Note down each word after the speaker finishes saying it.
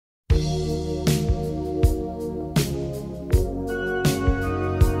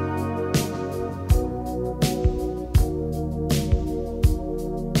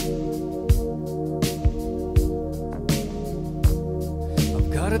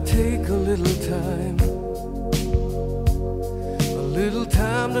take a little time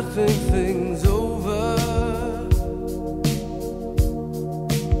to think things over.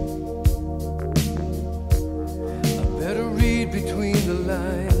 I better read between the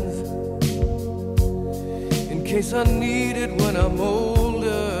lines in case I need it when I'm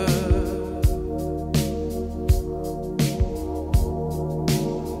older.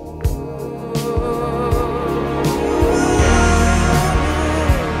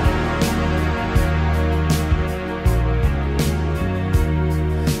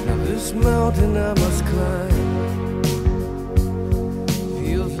 Mountain I must climb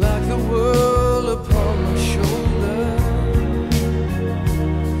feels like the world upon my shoulder.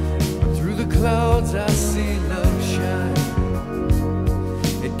 Through the clouds I see love shine.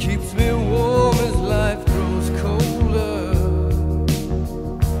 It keeps me warm as life grows colder.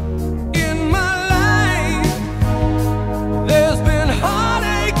 In my life there's been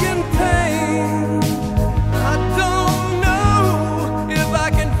heartache and pain. I don't know if I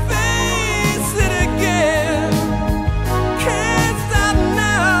can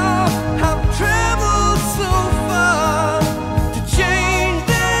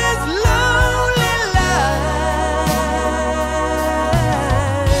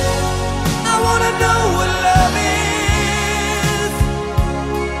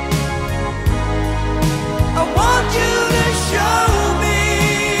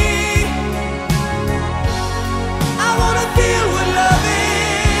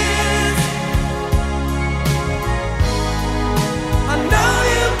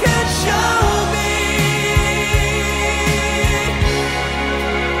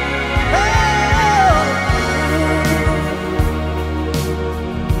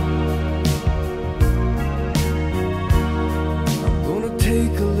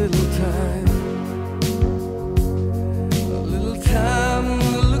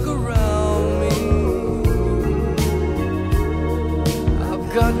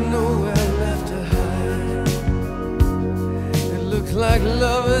got nowhere left to hide. It looks like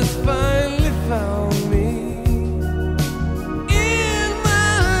love has finally found me. In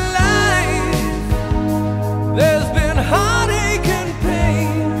my life there's been heartache and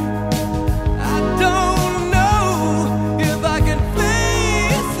pain. I don't know if I can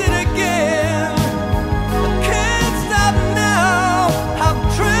face it again. I can't stop now. I've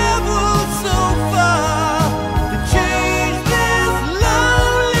traveled so far to change this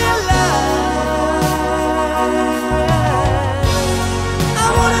lonely life. I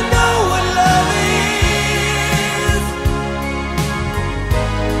wanna know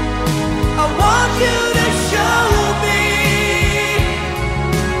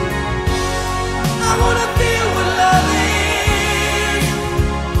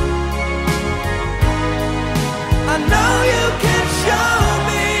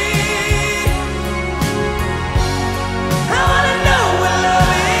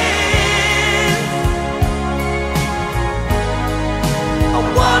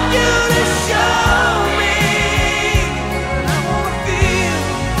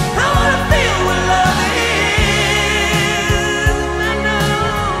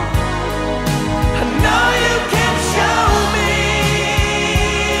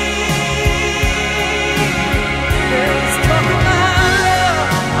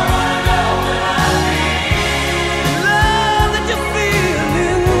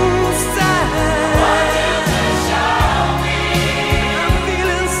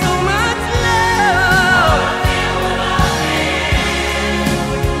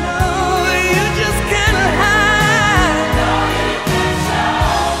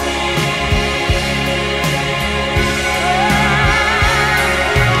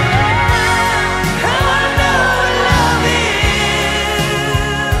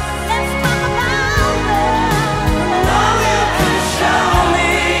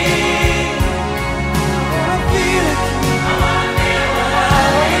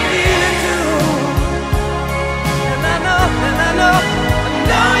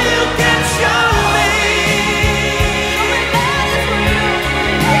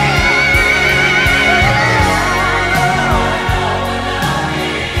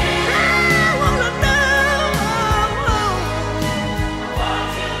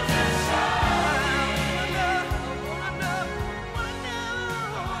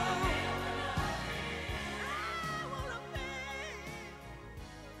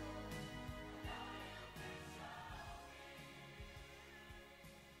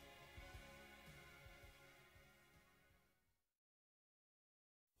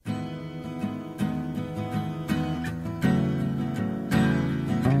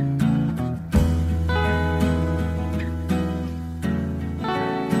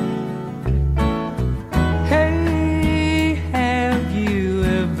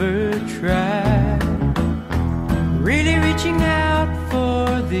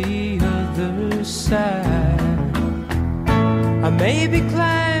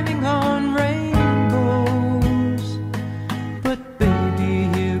climbing on rainbows, but baby,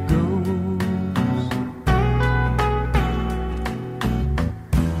 here goes.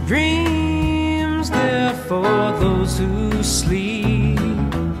 Dreams, they're for those who sleep.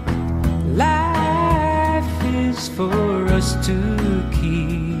 Life is for us to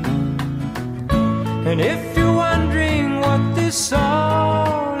keep. And if you're wondering what this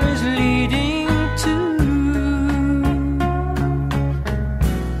all is leading to,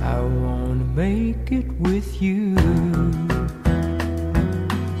 I wanna make it with you.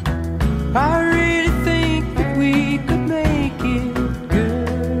 I really think that we could make it,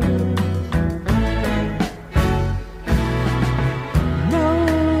 girl. No,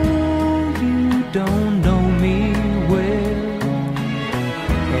 you don't know me well,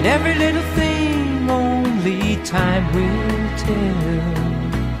 and every little thing only time will tell.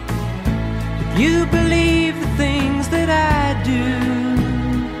 If you believe the things that I do,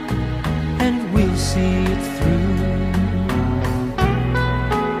 and we'll see it through.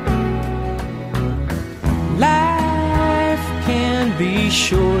 Life can be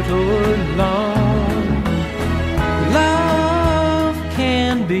short or long. Love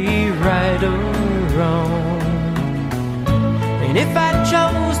can be right or wrong. And if I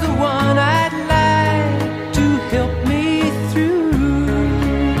chose the one I'd like to help me through,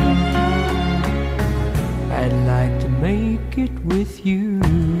 I'd like to make it with you.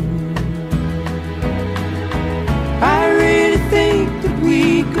 I really think that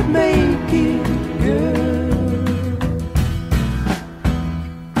we could make it, girl.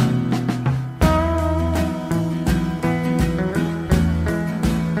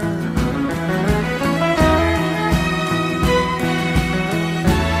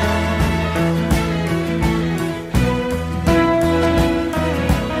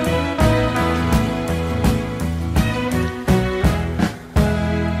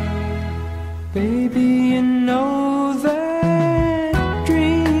 Baby, you know that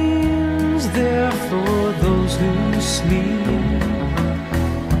dreams, they're for those who sleep.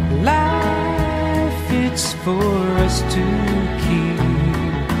 Life, it's for us to keep.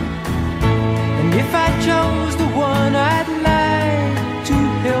 And if I chose the one I'd like to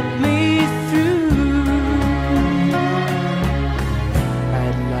help me through,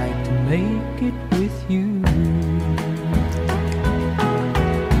 I'd like to make it with you.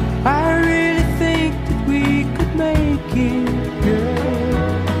 I really think that we could make it, girl.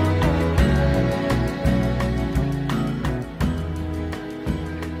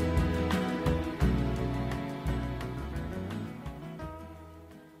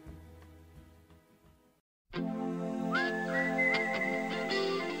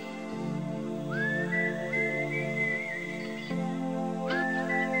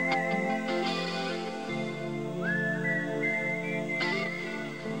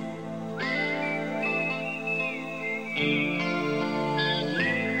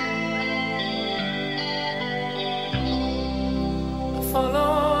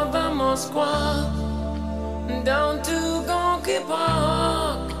 Follow the Moskwa down to Gonky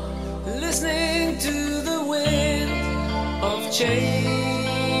Park, listening to the wind of change.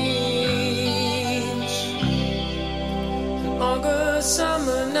 An August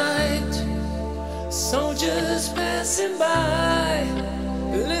summer night, soldiers passing by,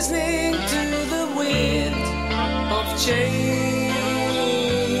 listening to the wind of change.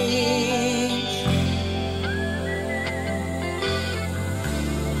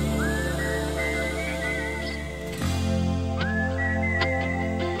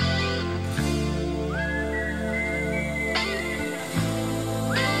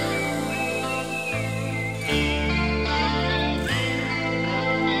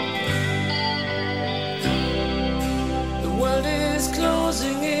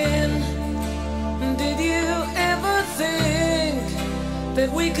 Closing in. Did you ever think that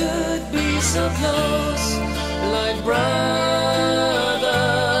we could be so close, like brothers?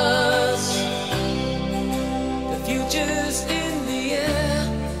 The future's in the air,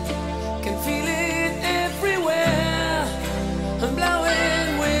 can feel it everywhere. I'm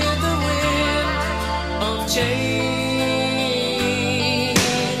blowing with the wind of change.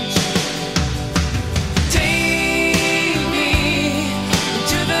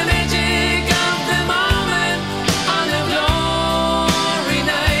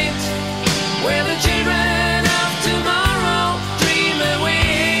 Children of tomorrow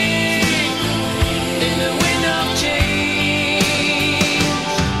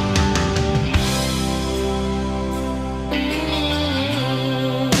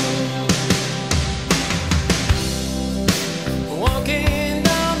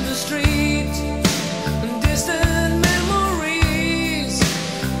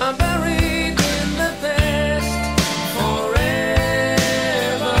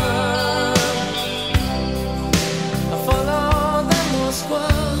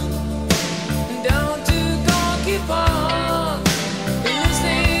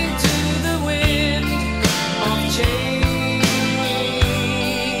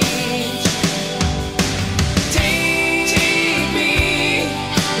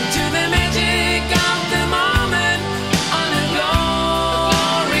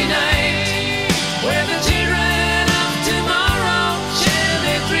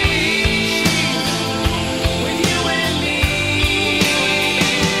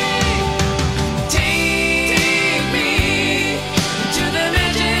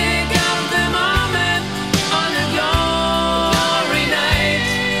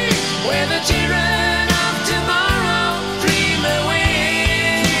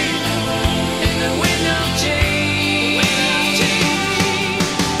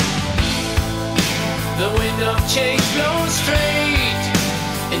of change blows straight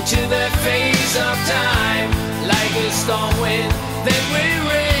into the face of time. Like a storm wind, then we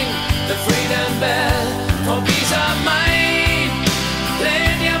ring the freedom bell for peace of mind. Play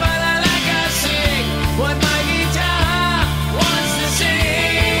your ballad like I sing what my guitar wants to sing.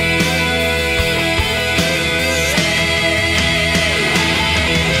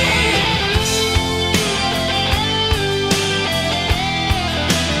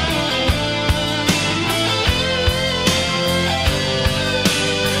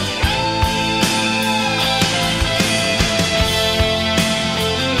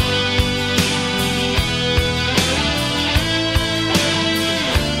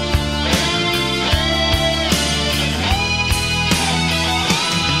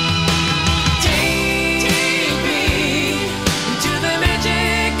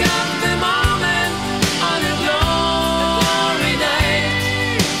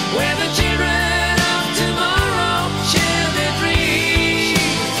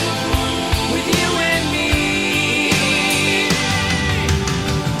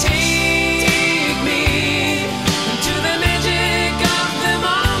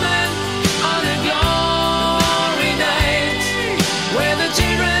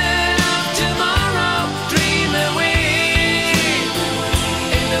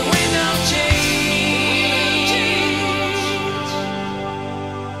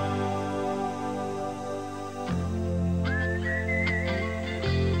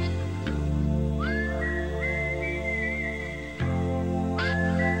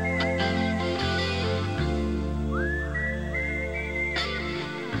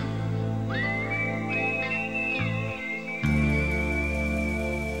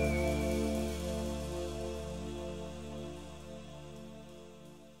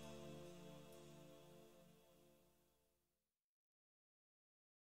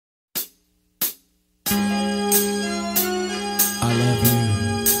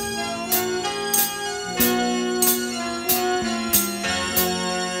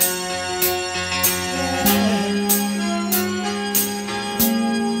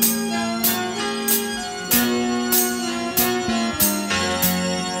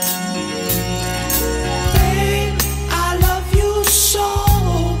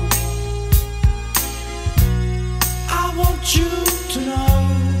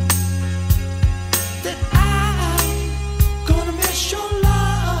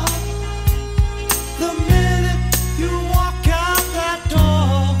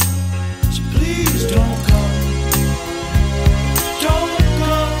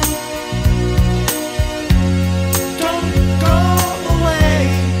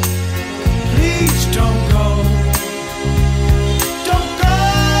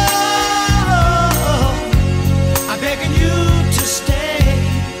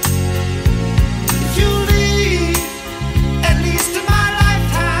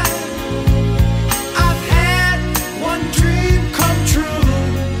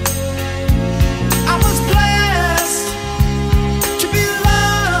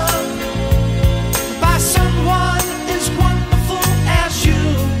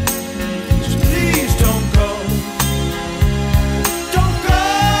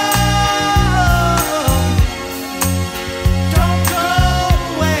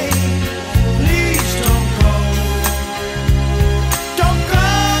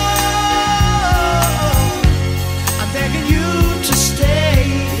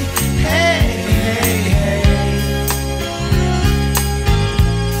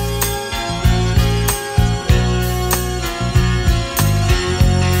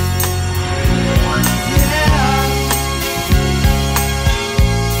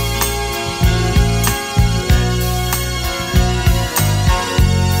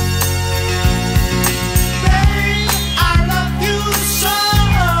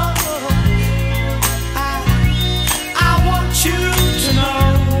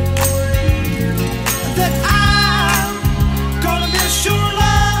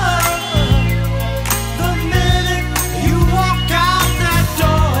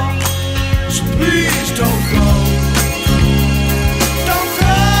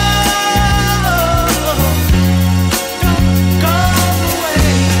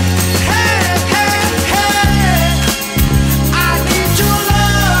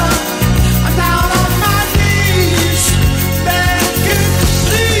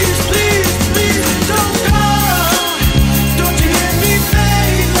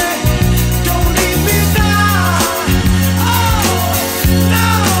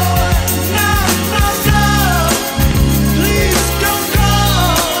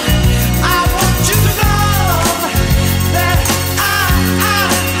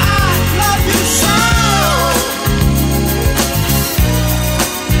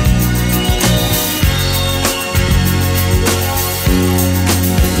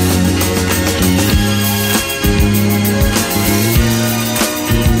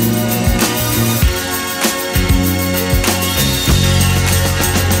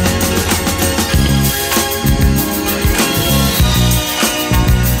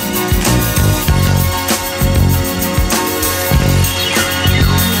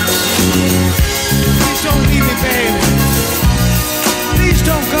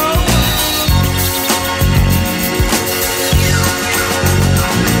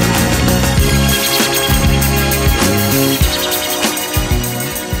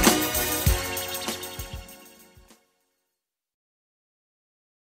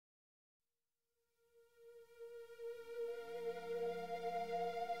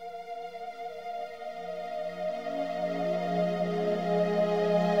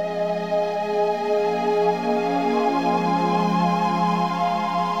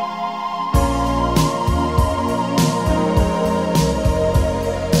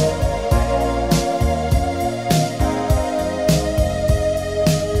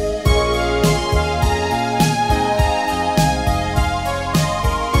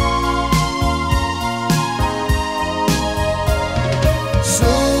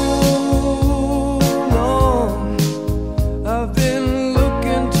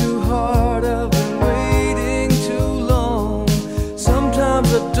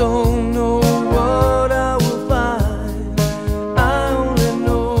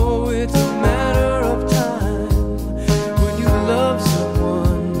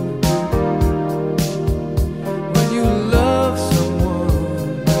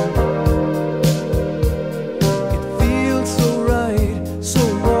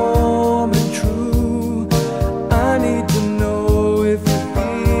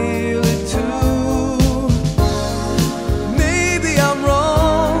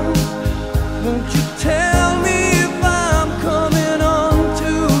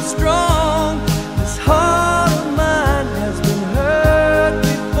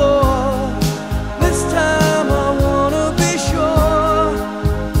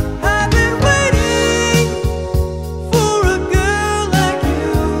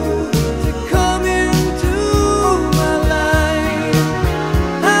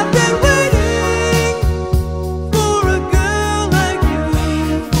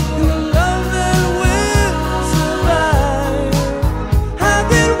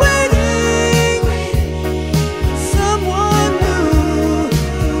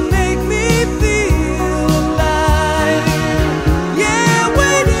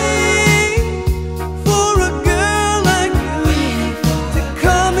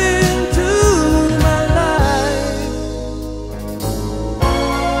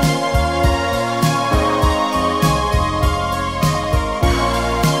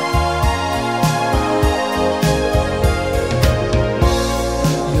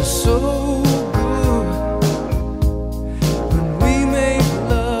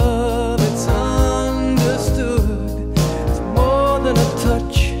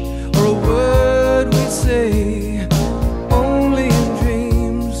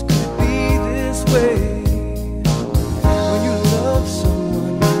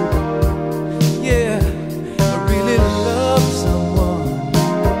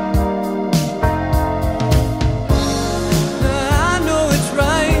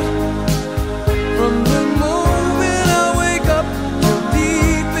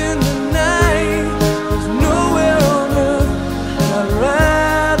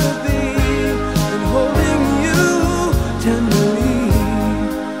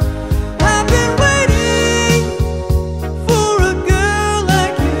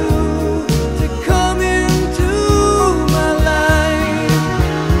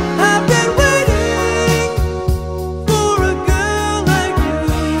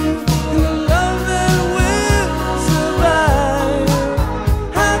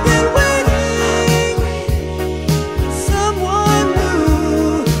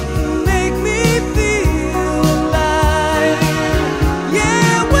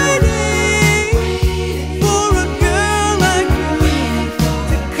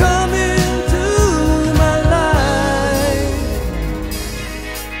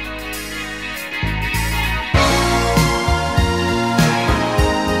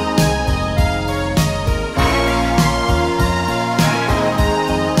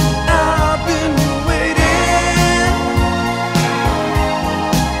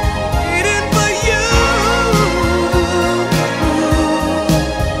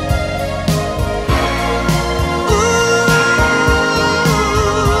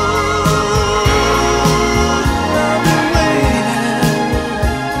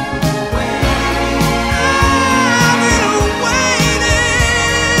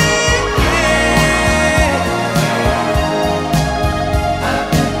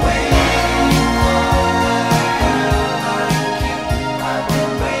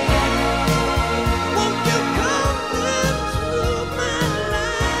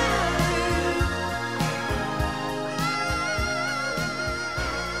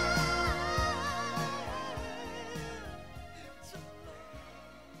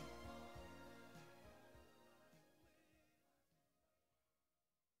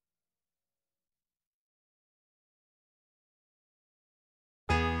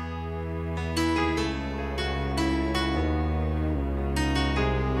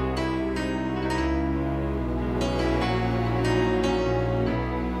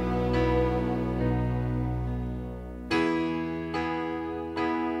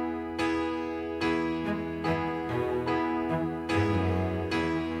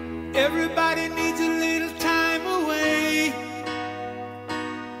 Everybody needs a little time away,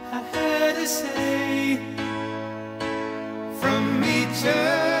 I heard her say, from each other.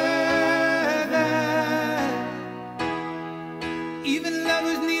 Even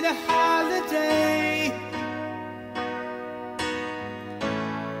lovers need a holiday,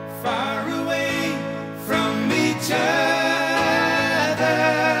 far away from each other.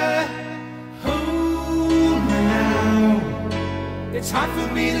 Hold me now, it's hard for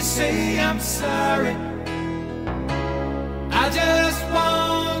me to say I'm sorry. I just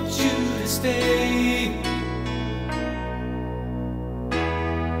want you to stay.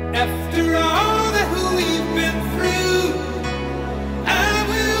 After all that we've been through, I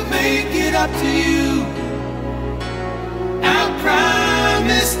will make it up to you. I'll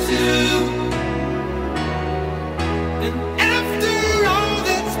promise to. And after all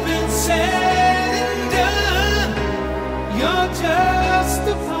that's been said and done, you're just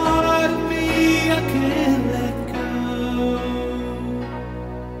a part of me I can't let go.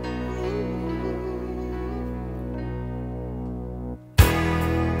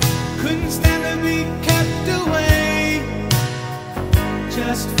 Couldn't stand to be kept away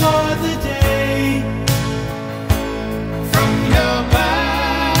just for the day from your body.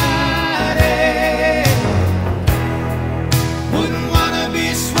 Wouldn't wanna be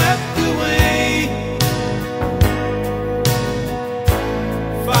swept away,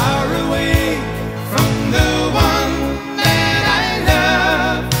 far away from the one that I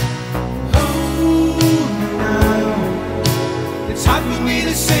love. Oh, now it's hard for me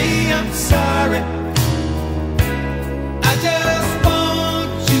to say I'm sorry. I just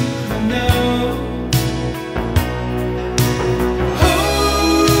want you to know.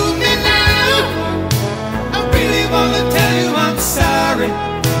 Hold me now, I really wanna tell you I'm sorry.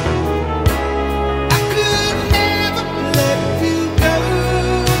 I could never let you go.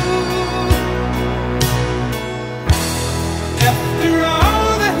 After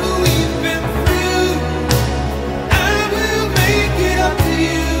all that we've been through, I will make it up to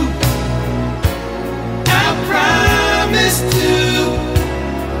you.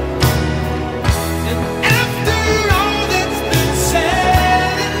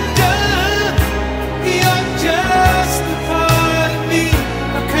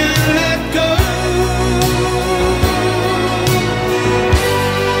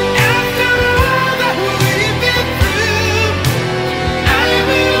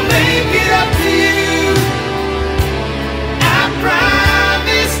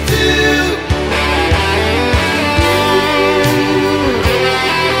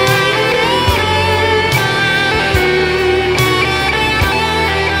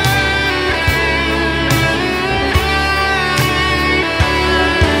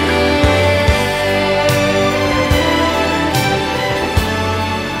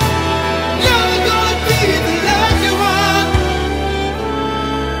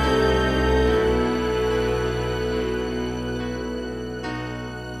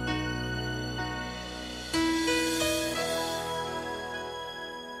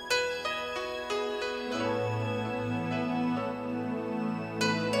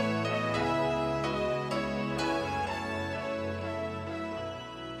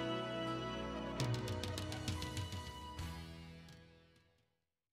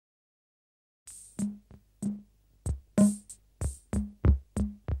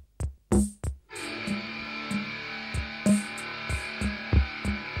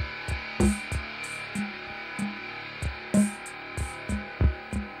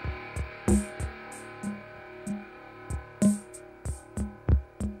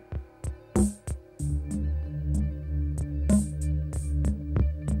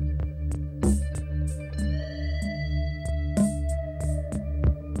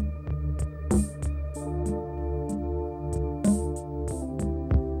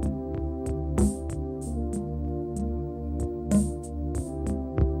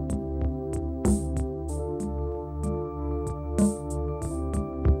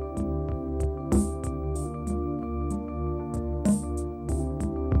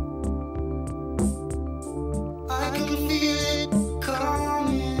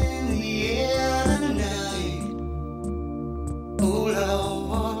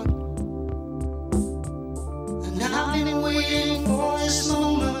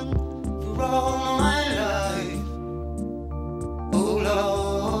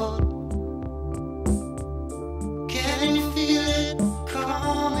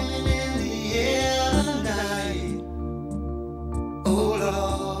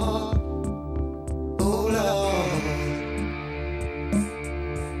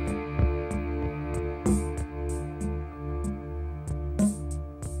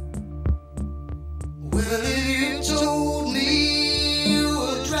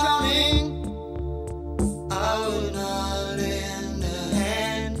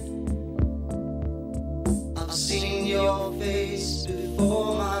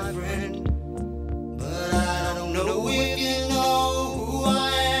 for my friend, but I don't know if you know who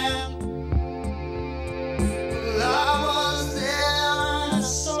I am. Well, I was there and I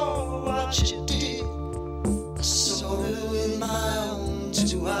saw what you did. I saw it with my own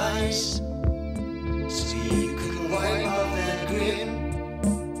two eyes, so you can wipe off that grin.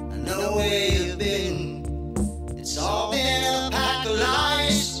 I know where you've been. It's all been a pack of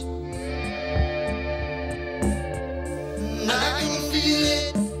lies. And I can feel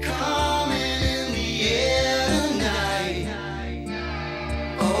it coming in the air tonight.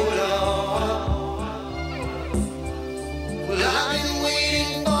 Oh Lord. Well, I've been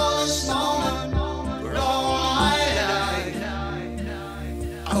waiting for this moment for all my life.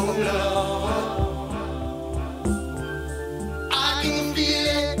 Oh Lord. I can feel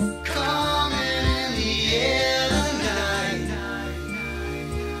it coming in the air tonight.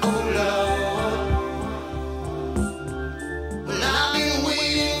 Oh Lord. Well, I've been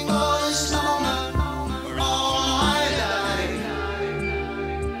waiting for this moment for all my life.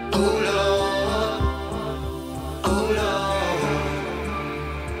 Oh Lord. Oh Lord.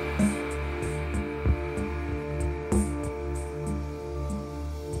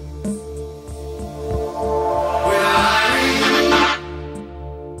 Well,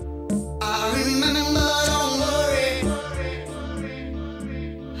 I remember, don't worry.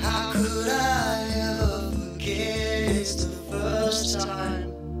 How could I ever forget? It's the first time,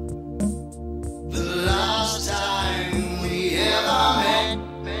 the last time we ever met.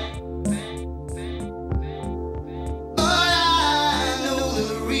 But I know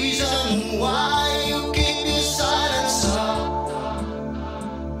the reason why you keep your silence up.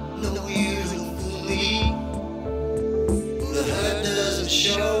 No, you don't fool me. The hurt doesn't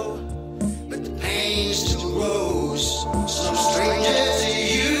show, but the pain still grows. Some stranger to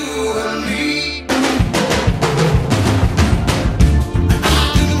you and me. I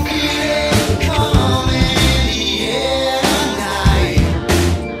can feel it coming in the air tonight.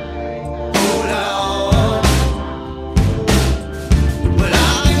 Oh Lord. But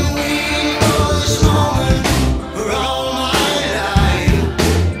I've been waiting for this moment for all my life.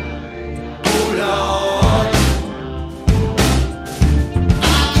 Oh Lord. I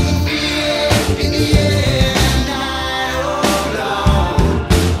can feel it in the air tonight. Oh Lord.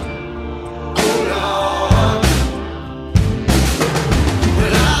 Oh Lord.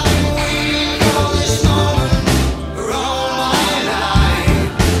 Well, I've been waiting for this moment for all my life.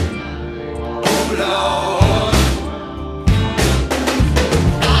 Oh Lord.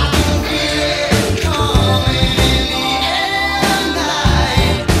 I can feel it coming in the air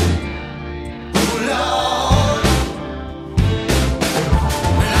tonight. Oh Lord.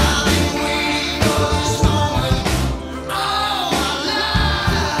 And I've been waiting for this moment for all my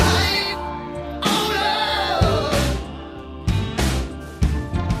life. Oh Lord.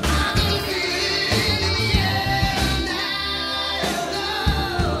 I can feel it in the air tonight. Oh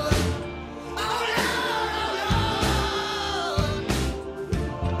Lord. Oh Lord.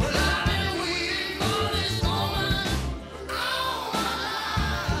 Well, I've been waiting for this moment for all my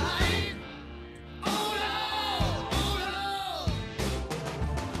life. Oh Lord. Oh Lord.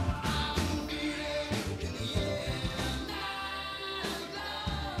 I can feel it in the air tonight.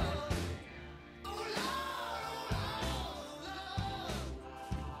 Oh Lord. Oh Lord.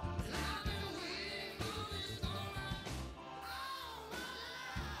 And I've been waiting for this moment all my life.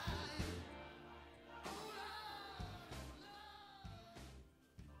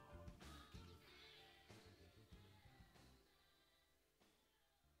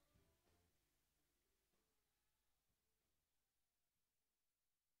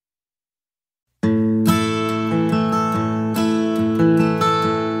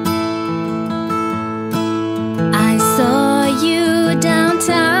 I saw you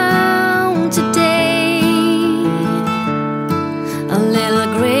downtown today, a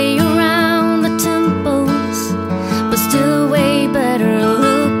little gray around the temples, but still way better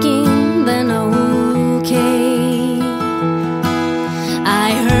looking than okay.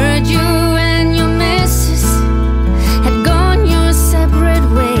 I heard you and your missus had gone your separate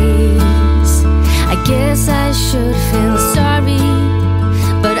ways. I guess I should feel sorry,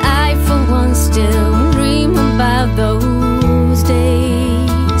 but I for one still dream about those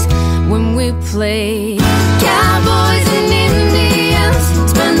days when we played cowboys and Indians,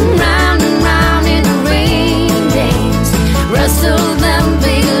 spun round and round in a rain dance, rustled them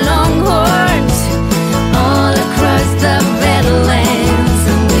big longhorns all across the Badlands,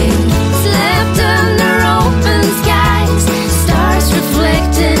 and we slept under open skies, stars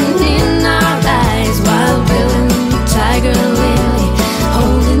reflecting in our eyes, while Bill and Tiger Lily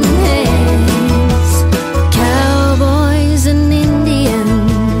holding hands. Cowboys and Indians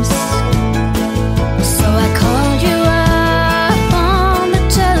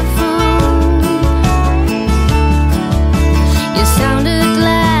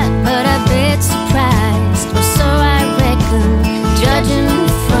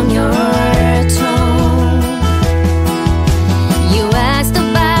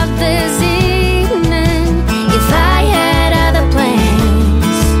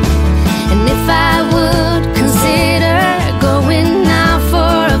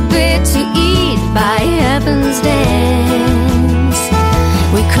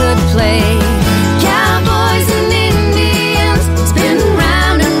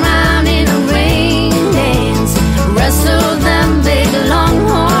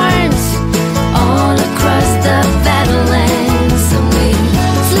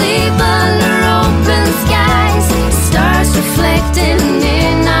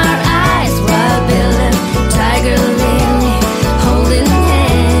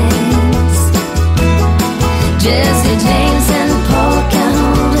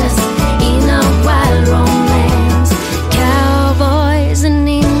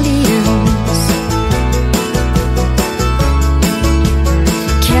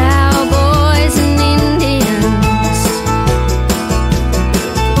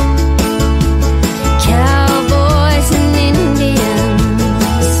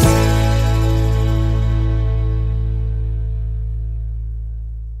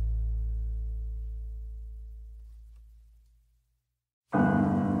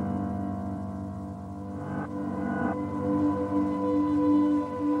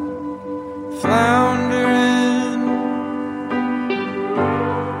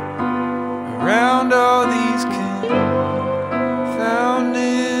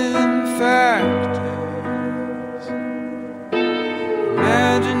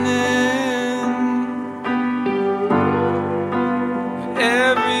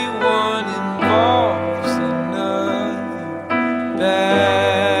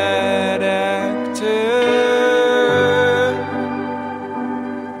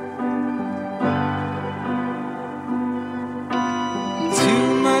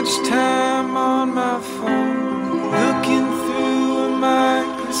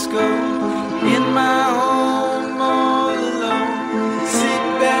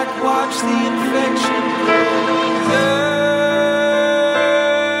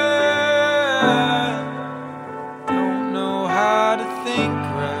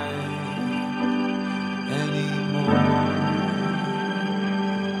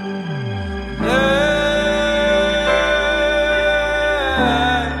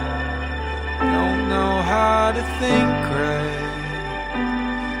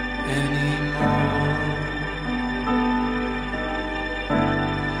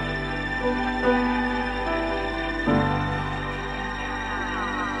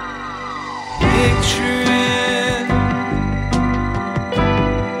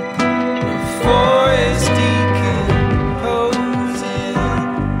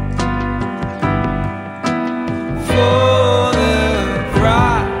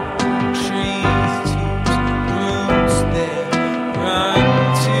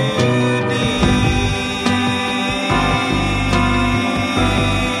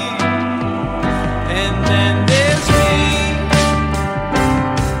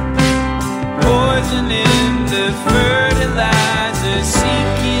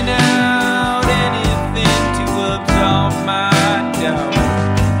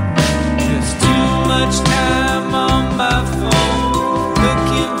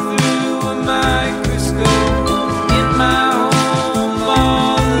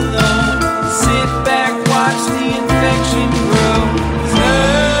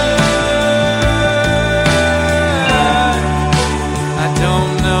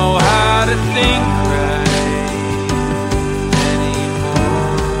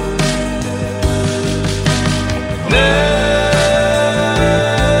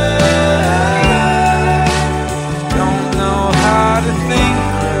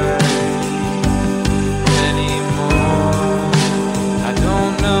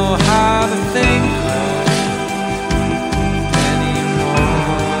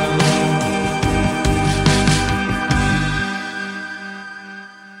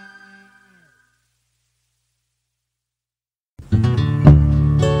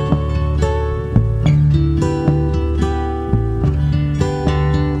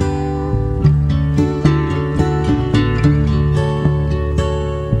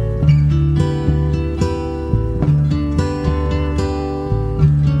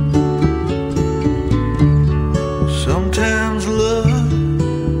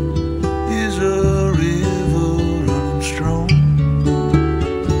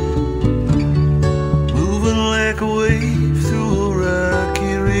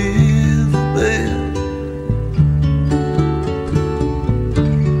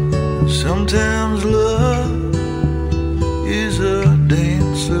Sometimes love is a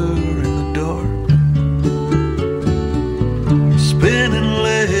dancer in the dark, spinning,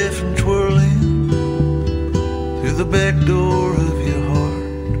 laughing, twirling through the back door of your heart.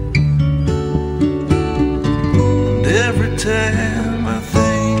 And every time I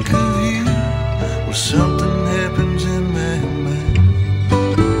think of you, well, something happens in my mind.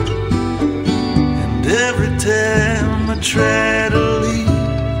 And every time I try to leave,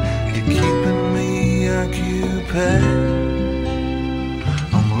 you're keeping me occupied.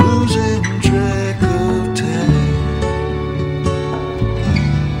 I'm losing track of time.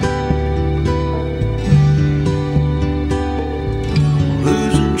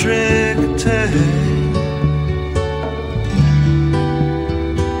 Losing track of time.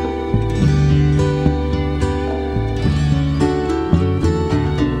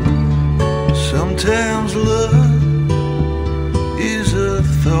 Sometimes love is a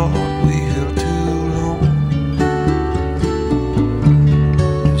thought we held too long.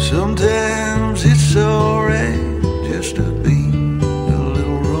 Sometimes it's alright just to be a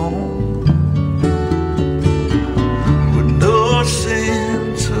little wrong, with no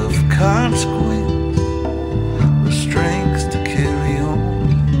sense of consequence, the strength to carry on.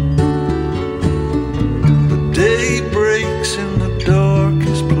 But day breaks in the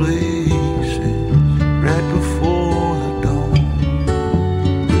darkest places right before the dawn.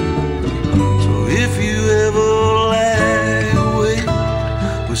 So if you ever lie awake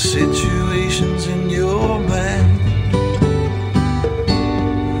with situations in your mind,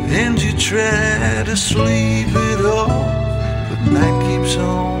 and you try to sleep it off, but night keeps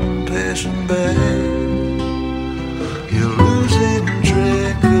on passing by, you're losing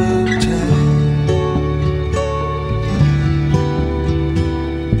track of time.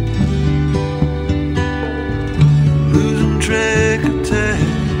 Losing track of time.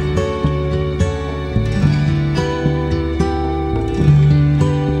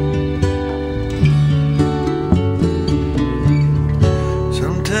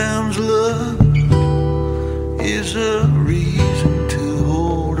 Sometimes love is a reason to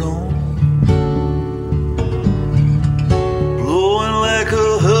hold on, blowing like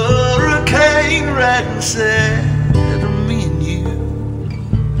a hurricane right inside of me and you.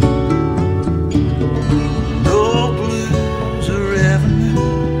 No blues or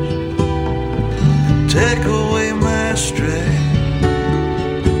avenues take away my stride.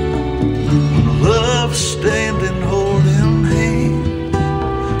 When love's standing holding hands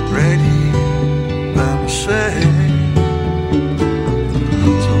right here by my side.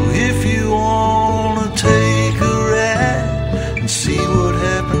 So if you wanna take a ride and see what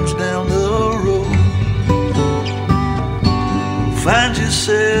happens down the road, find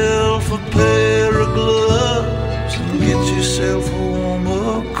yourself a pair of gloves and get yourself a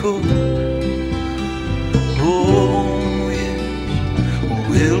warmer coat. Oh yes,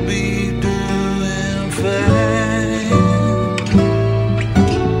 we'll be doing fine.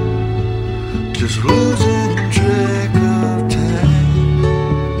 Just losing track of time.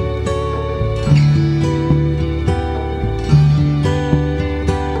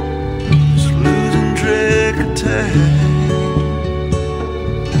 Just losing track of time.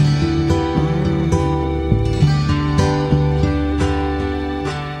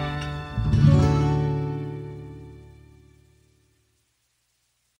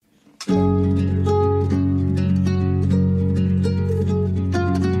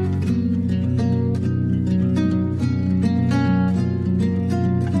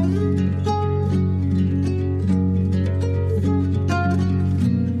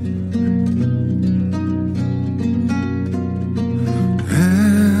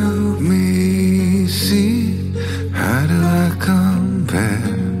 Help me see, how do I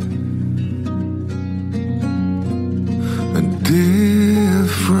compare a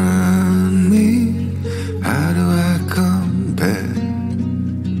different me? How do I compare?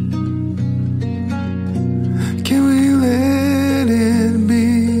 Can we let it be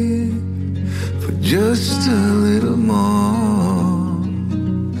for just a little more?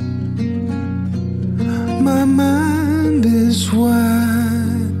 My mind is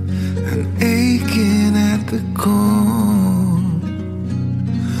wide and aching at the core.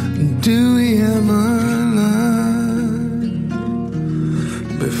 Do we ever learn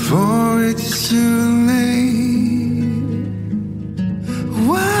before it's too late?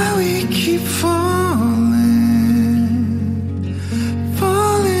 Why we keep falling,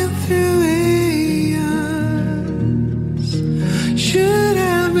 falling through aeons? Should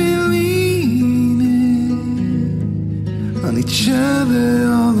I be leaning on each other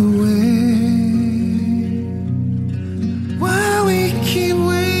all the way? Why we keep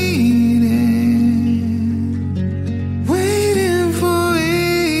waiting?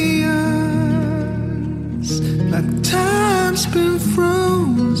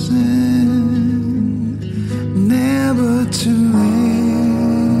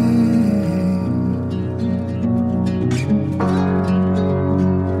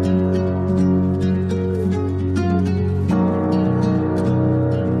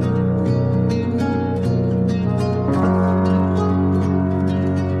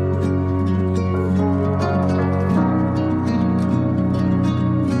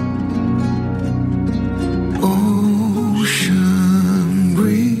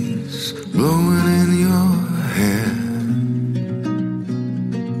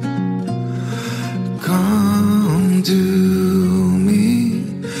 undo me?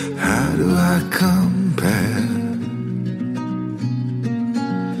 How do I compare?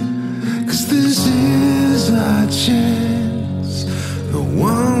 'Cause this is our chance, the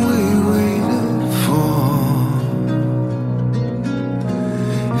one we waited for.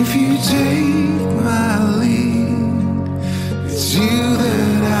 If you take my lead, it's you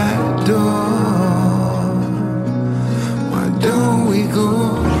that I adore. Why don't we go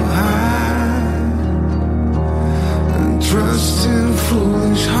high and trust in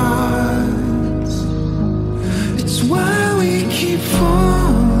foolish hearts? It's why we keep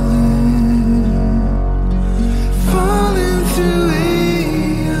falling, falling through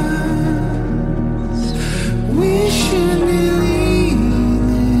eons. We should be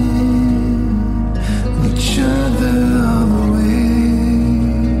leaning each other all the way.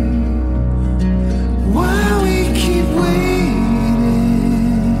 Why we keep waiting,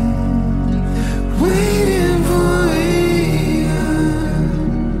 waiting for eons.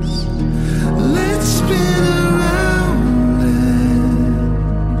 Let's spin around and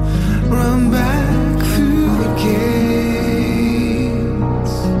run back through the gates.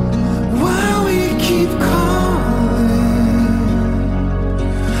 Why we keep calling,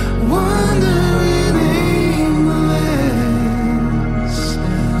 wandering aimless.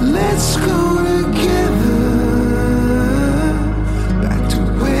 Let's go together back to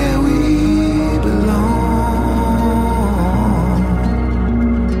where we belong.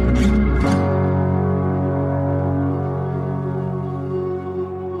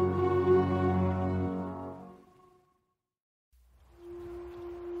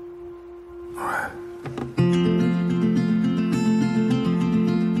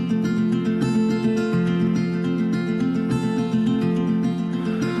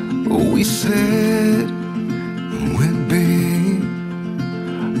 We said we'd be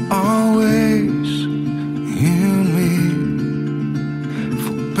always you and me,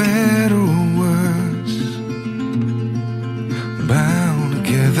 for better or worse, bound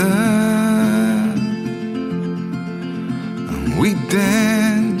together. And we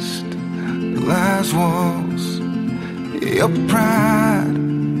danced life's waltz, your pride,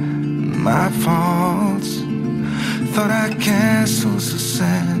 my faults. Thought our castles of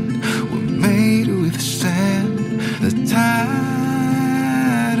sand were made to withstand the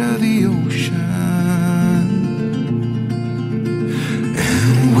tide of the ocean.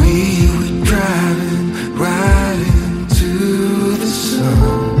 And we were driving right into the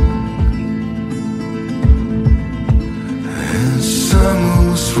sun. And summer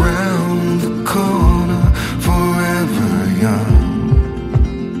was round the corner, forever young.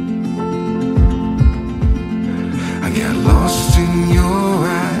 I got lost in your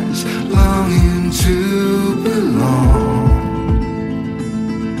eyes, longing to belong.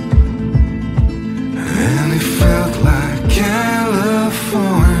 And it felt like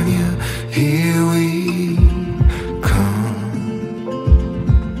California, here we come.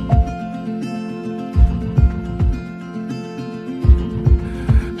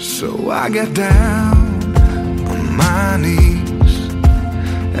 So I got down on my knees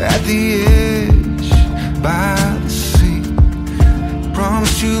at the edge by the sea.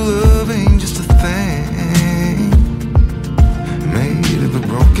 Promised you love ain't just a thing made of the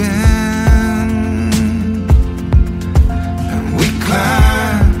broken. And we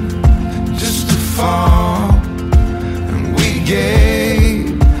climbed just to fall, and we gave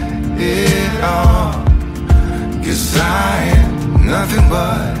it all. 'Cause I am nothing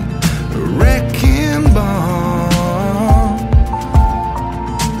but a wrecking ball.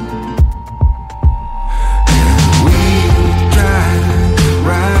 And we were driving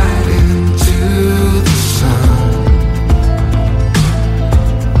right into the sun.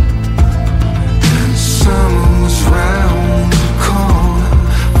 And summer was round the corner,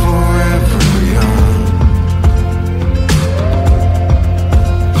 forever young.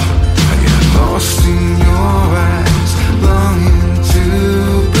 I got lost in your eyes, longing to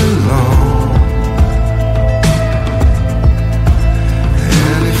belong.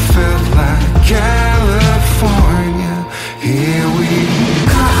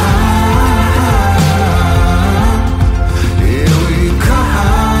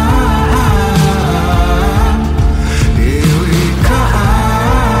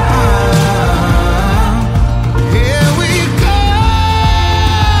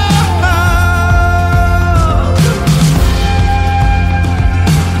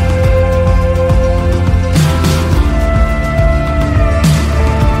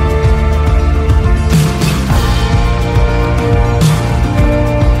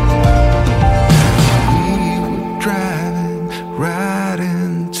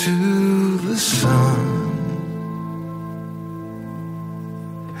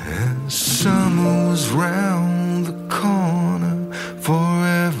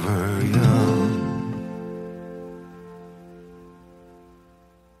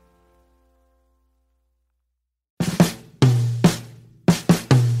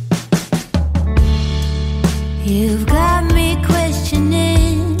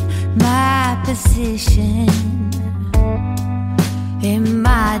 station. Am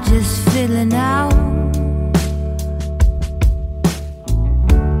I just filling out?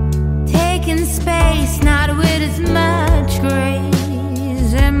 Taking space, not with as much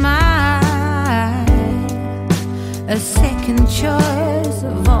grace. Am I a second choice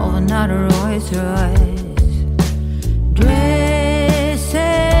of all, not a Rolls Royce? Dresses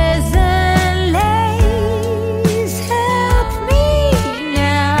and lace help me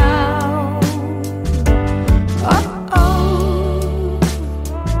now.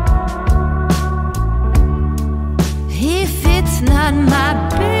 If it's not my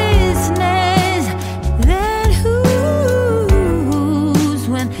business, then whose?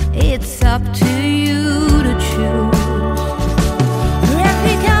 When it's up to you to choose.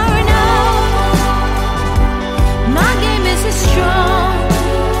 Replica or no, my game is as strong.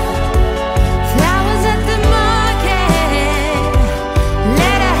 Flowers at the market,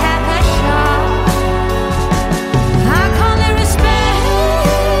 let her have her shot. I call it respect,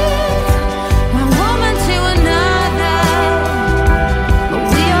 one woman to another, but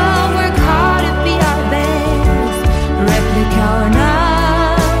we all work hard to be our best. Replica or not.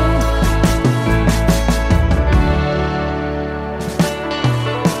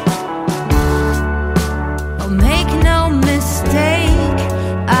 Oh, make no mistake,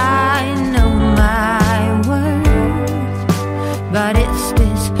 I know my worth, but it's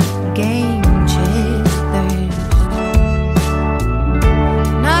this game chase thirst.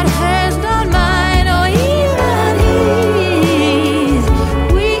 Not hers, not mine, or even his.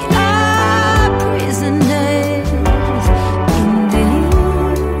 We are prisoners in this.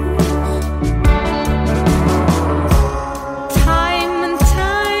 Time and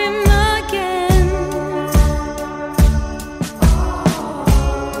time again,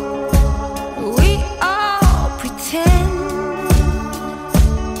 we all pretend.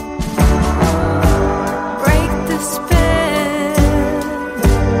 Break the spell.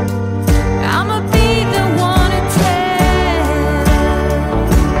 I'ma be the one to tell.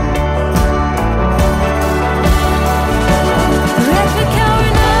 Replica or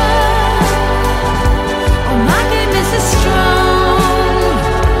not, oh, my game is as strong.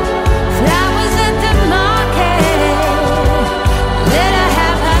 Flowers at the market, let her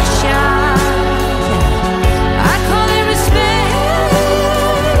have her shot. I call it respect,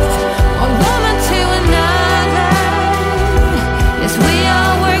 one woman to another. Yes, we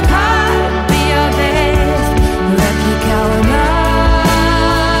all work hard to be our best. Replica or not.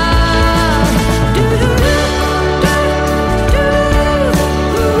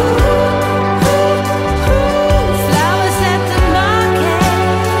 Flowers at the market,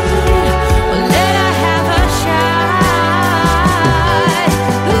 well, let her have her shot.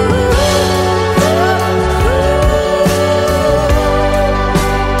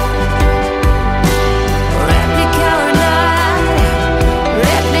 Replica or not,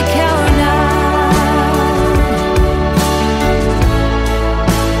 replica or not.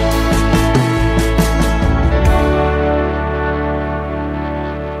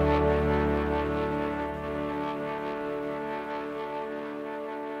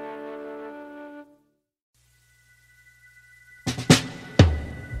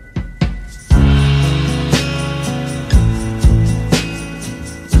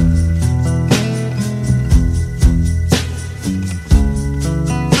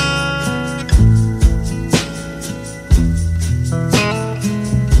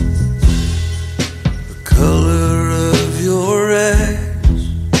 The color of your eyes,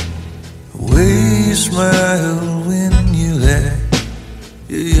 the way you smile when you laugh,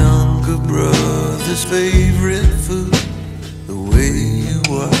 your younger brother's favorite food, the way you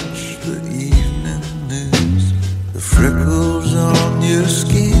watch the evening news, the freckles on your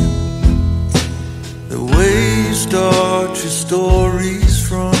skin, the way you start your stories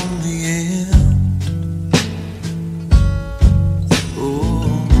from the end.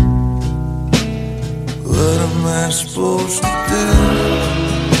 Oh, what am I supposed to do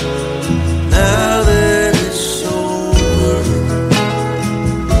now that it's over?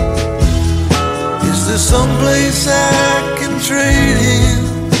 Is there someplace I can trade in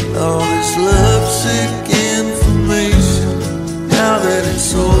all this lovesick information now that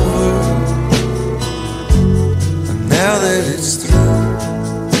it's over? And now that it's through,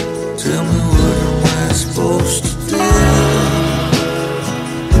 tell me, what am I supposed to do?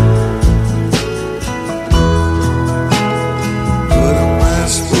 What am I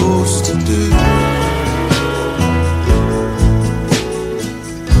supposed to do?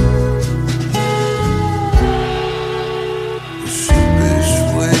 The sheepish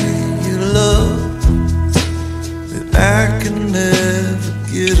way you love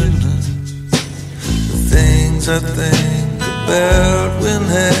heart when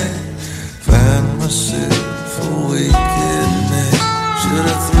I find myself awake at night. Should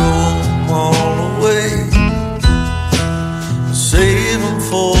I throw them all away, save them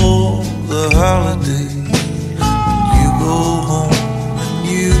for the holiday? When you go home and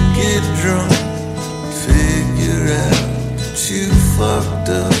you get drunk, figure out that you fucked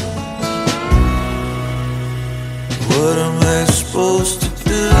up.